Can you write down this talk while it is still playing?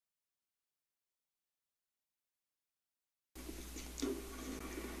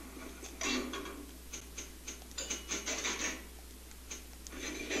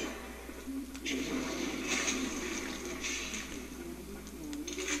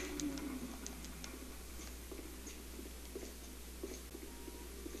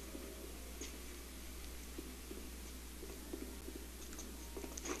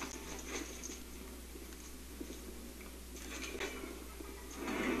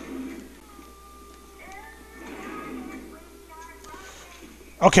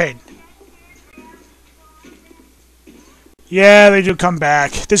Okay. Yeah, they do come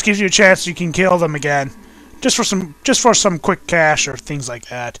back. This gives you a chance you can kill them again. Just for some quick cash or things like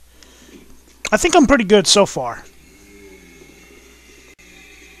that. I think I'm pretty good so far.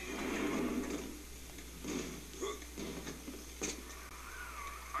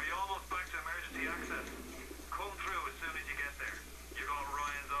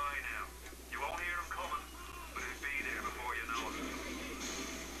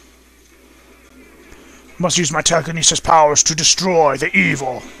 Must use my telekinesis powers to destroy the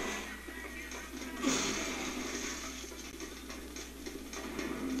evil.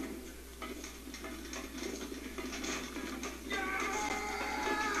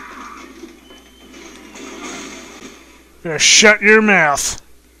 Just shut your mouth.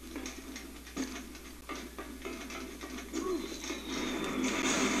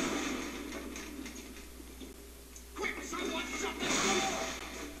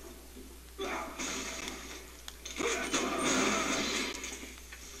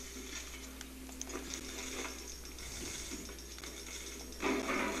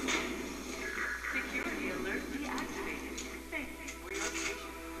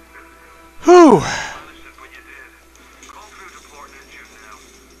 Whew.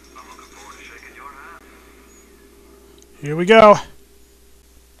 Here we go.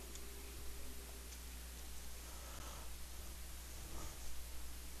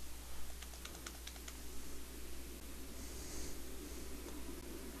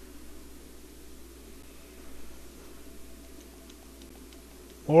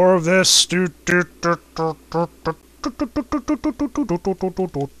 More of this.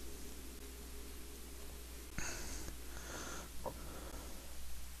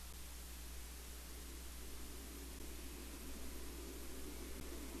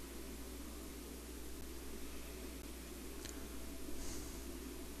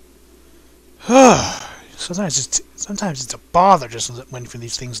 Sometimes it's a bother just waiting for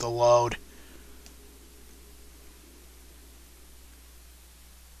these things to load.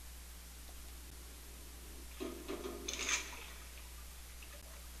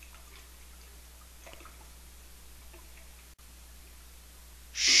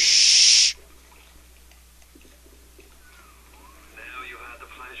 Shh. Now you had the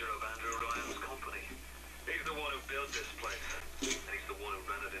pleasure of Andrew Ryan's company. He's the one who built this place, and he's the one who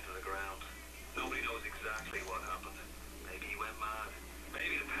ran it into the ground. Nobody knows exactly what happened. Maybe he went mad.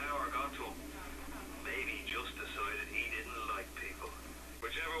 Maybe the power got to him. Maybe he just decided he didn't like people.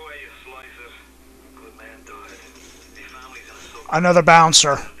 Whichever way you slice it, good man died. The family's in a sub- Another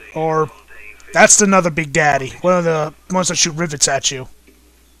bouncer. Or that's another Big Daddy. One of the ones that shoot rivets at you.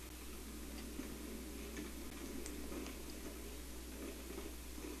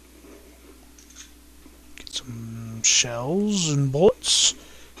 Get some shells and bullets.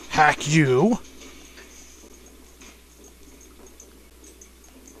 Hack you.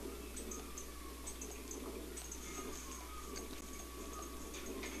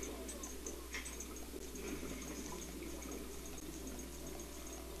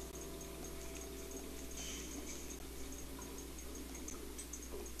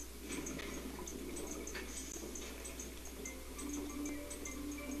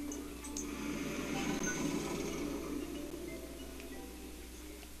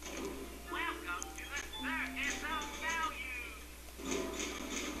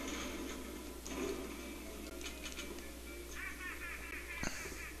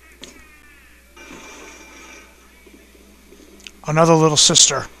 Another little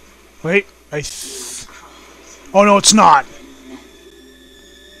sister. Wait, oh no, it's not.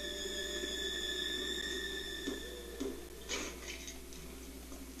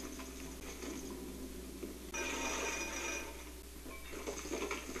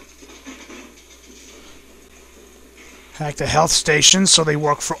 Hack the health stations so they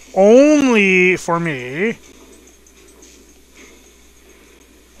work for only for me.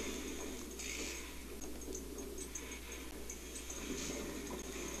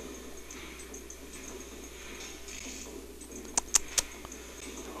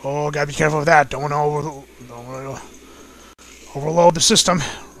 Oh, gotta be careful with that. Don't want to overload the system.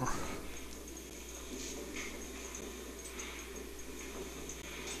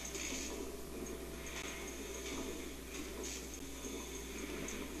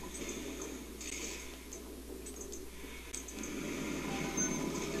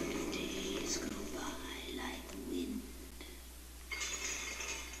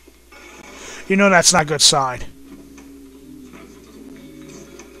 You know that's not a good sign.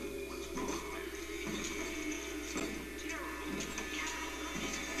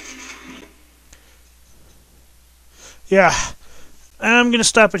 Yeah, I'm gonna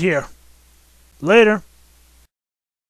stop it here. Later.